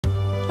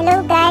Hello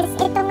guys,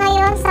 ito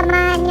ngayon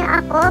samahan niyo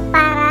ako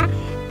para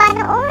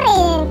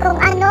panoorin kung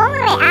anong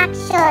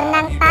reaction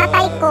ng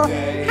tatay ko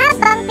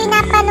habang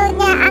pinapanood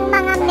niya ang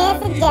mga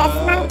messages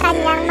ng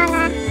kanyang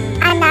mga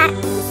anak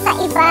sa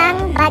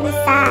ibang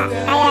bansa.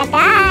 Kaya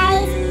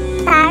guys,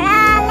 tara,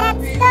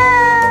 let's go!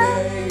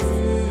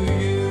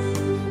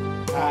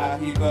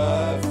 Happy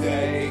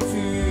birthday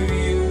to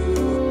you.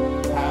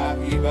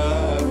 Happy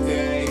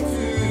birthday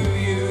to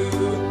you.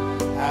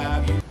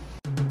 Happy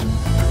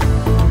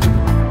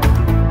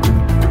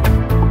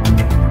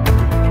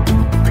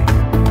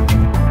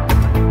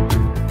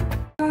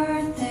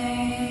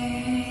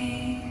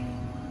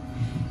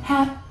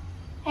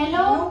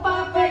Hello,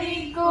 Papa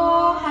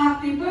Rico.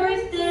 Happy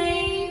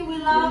birthday. We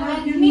love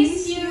and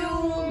miss you.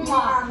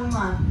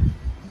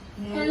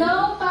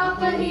 Hello,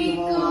 Papa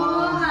Rico.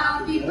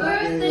 Happy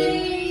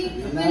birthday.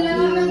 We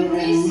love and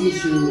miss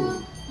you.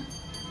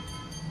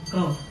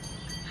 Go.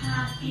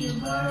 Happy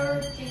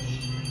birthday,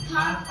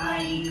 Papa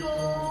Rico.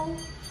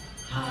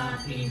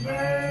 Happy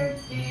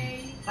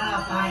birthday,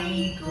 Papa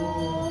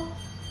Rico.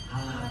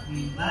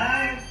 Happy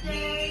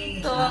birthday.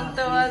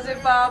 Tuwang-tuwa si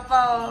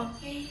Papa, oh.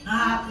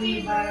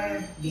 Happy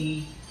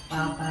birthday,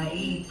 Papa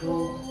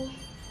Rico.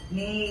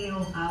 May you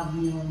have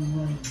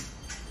more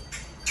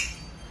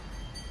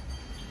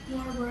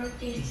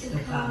birthdays to to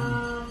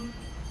come.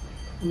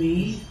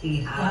 We stay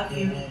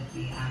happy and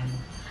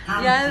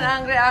Yan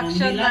ang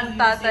reaction ng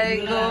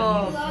tatay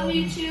ko. Love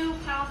you too,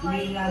 Papa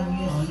we love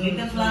you.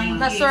 Rico.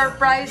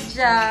 Na-surprise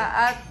siya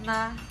at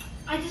na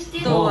I just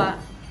did tuwa.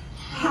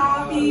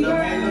 Happy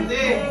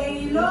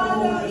birthday,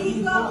 Lolo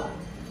Rico.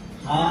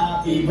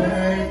 Happy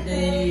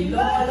birthday,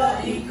 Lolo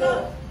Rico.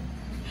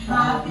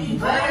 Happy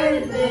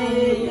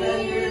birthday,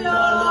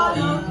 Lolo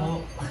Rico.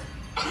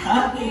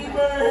 Happy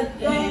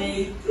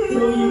birthday to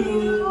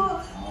you.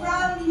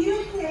 From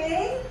UK,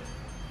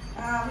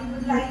 we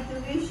would like to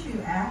wish you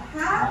a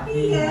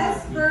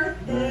happiest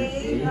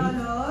birthday,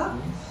 Lolo.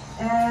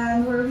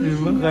 And we're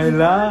wishing you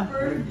more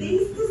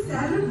birthdays to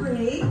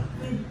celebrate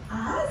with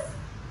us,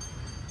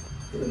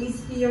 to His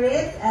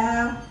Spirit,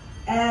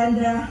 and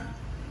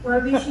we're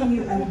wishing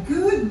you a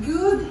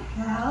good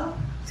health.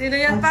 Sino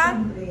yan pa?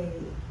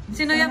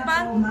 Sino yan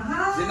pa?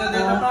 Mahal. Sino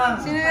dito pa?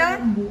 Sino yan?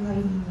 Ang buhay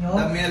ninyo.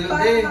 The Melody.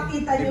 Para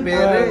makita niyo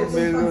Perez. po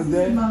ang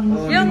pagsisimang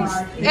Yung,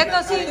 Martin. eto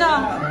sino?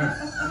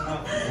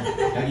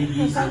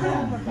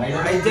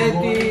 Ay,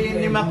 Jetty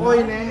ni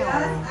Makoy na yun.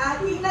 Yes,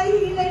 at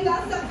hinay-hinay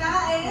lang sa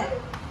kain.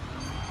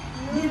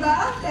 Diba?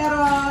 Pero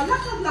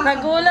lakad-lakad.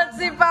 Nagulat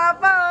si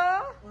Papa, oh.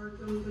 Or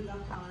go to the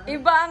park.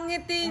 Iba ang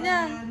ngiti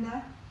niya. And,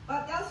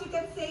 what else you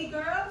can say,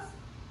 girls?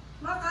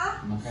 Maka?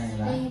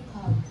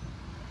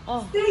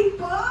 Oh. Stay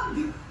pog.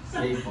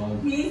 Stay pog.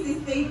 Yes,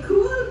 stay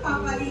cool,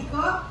 Papa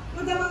Rico.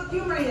 What about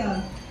you, Mariel?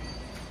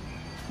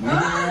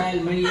 Mariel.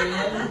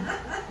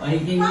 Why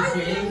can you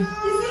say?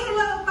 You say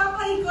hello,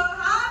 Papa Rico.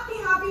 Happy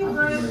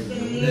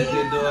birthday.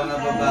 Nagkiduwa nga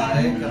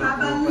babae.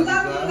 Have a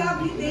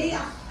lovely day.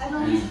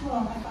 Anong wish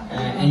mo?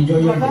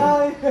 Enjoy your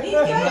day.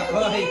 Enjoy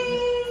your day.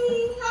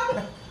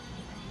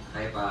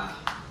 Hi pa.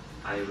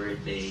 Happy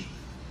birthday.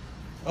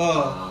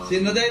 Oh,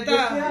 sino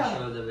dayta? Wish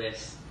you all the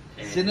best.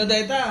 And, Sino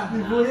dayta?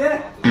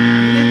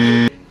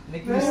 Ni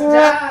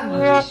Christian.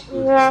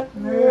 Christian.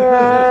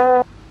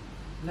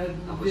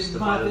 Tapos na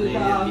pala na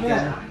yung ka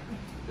sa akin.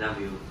 Love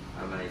you.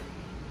 Bye-bye.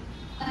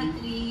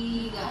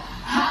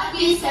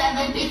 Happy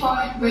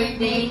 74th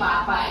birthday,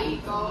 Papa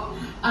Rico.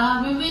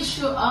 We wish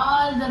you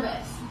all the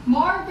best.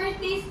 More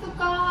birthdays to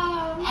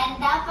come. And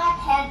dapat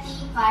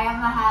healthy para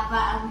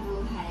mahaba ang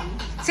buhay.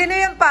 Sino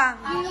yan pa?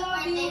 Happy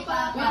birthday,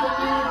 Papa.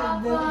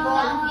 Love you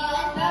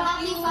and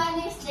happy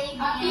Father's Day.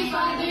 Happy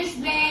Father's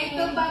Day.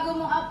 Ito bago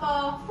mong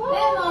apo.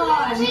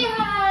 Lemon. Say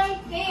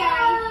hi. Say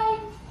hi.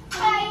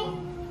 Hi.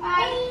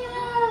 Hi.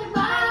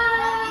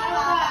 Bye.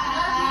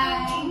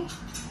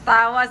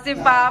 Tawa si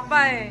Papa,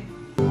 eh.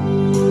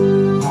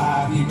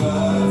 Happy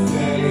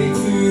birthday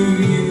to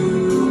you.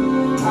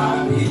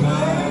 Happy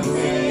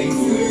birthday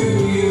to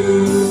you.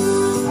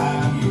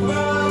 Happy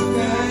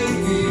birthday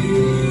to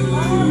you.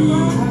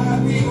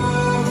 Happy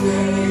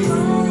birthday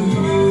to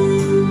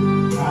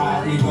you.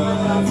 Happy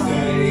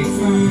birthday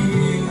to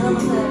you.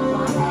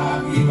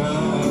 Happy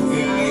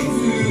birthday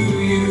to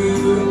you.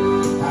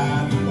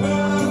 Happy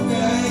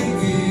birthday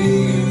to you.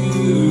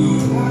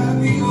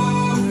 Happy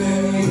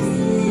birthday to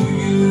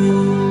you.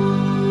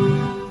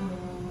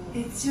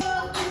 It's your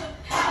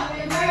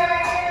Happy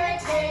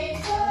birthday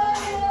to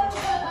you.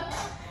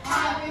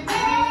 Happy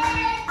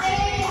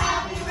birthday,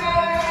 happy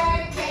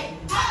birthday,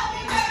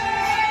 happy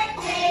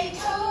birthday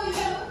to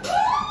you.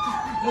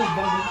 Happy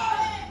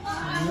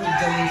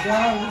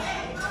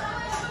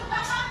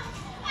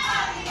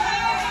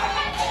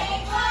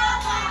birthday,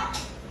 Papa.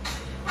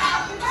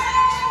 Happy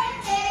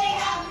birthday,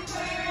 happy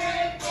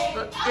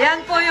birthday. Yan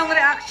po yung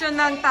reaction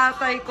ng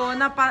tatay ko.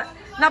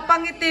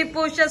 Napangiti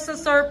po siya sa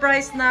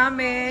surprise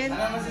namin.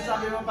 Ano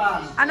masasabi mo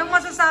pa? Anong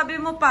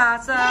masasabi mo pa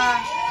sa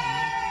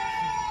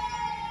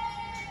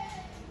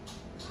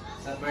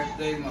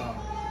birthday mo?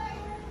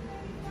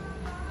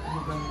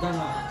 Maganda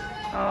nga.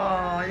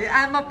 Oh,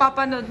 yan,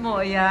 mapapanood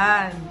mo,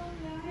 yan.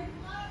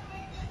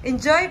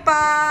 Enjoy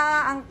pa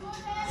ang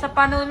sa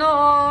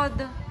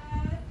panunood.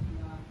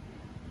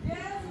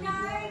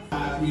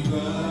 Happy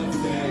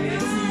birthday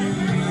to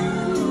you.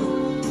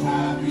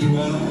 Happy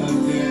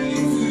birthday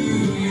to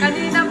you.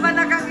 Kanina pa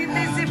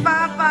nakangiti si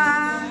Papa.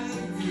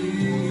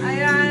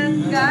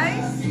 Ayan,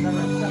 guys.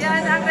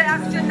 Yan ang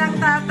reaction ng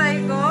tatay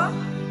ko.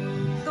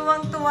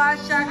 Tuwang-tuwa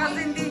siya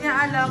kasi hindi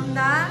niya alam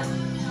na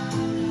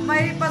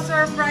may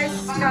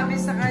pa-surprise kami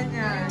sa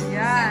kanya.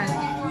 Yan.